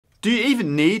Do you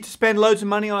even need to spend loads of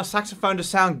money on a saxophone to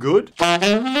sound good?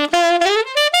 I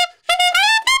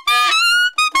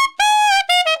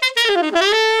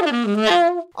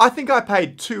think I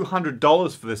paid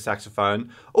 $200 for this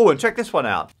saxophone. Oh, and check this one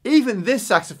out. Even this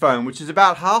saxophone, which is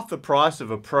about half the price of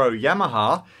a Pro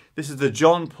Yamaha, this is the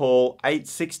John Paul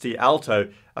 860 Alto,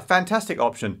 a fantastic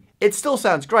option. It still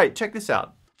sounds great. Check this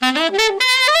out.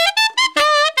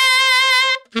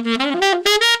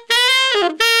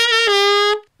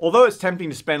 Although it's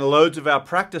tempting to spend loads of our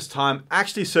practice time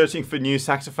actually searching for new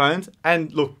saxophones,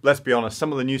 and look, let's be honest,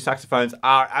 some of the new saxophones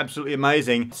are absolutely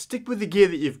amazing, stick with the gear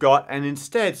that you've got and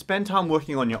instead spend time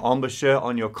working on your embouchure,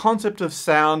 on your concept of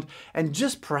sound, and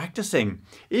just practicing.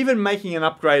 Even making an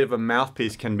upgrade of a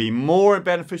mouthpiece can be more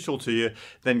beneficial to you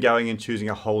than going and choosing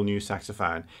a whole new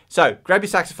saxophone. So grab your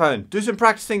saxophone, do some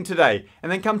practicing today,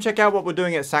 and then come check out what we're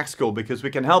doing at Sax School because we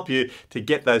can help you to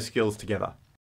get those skills together.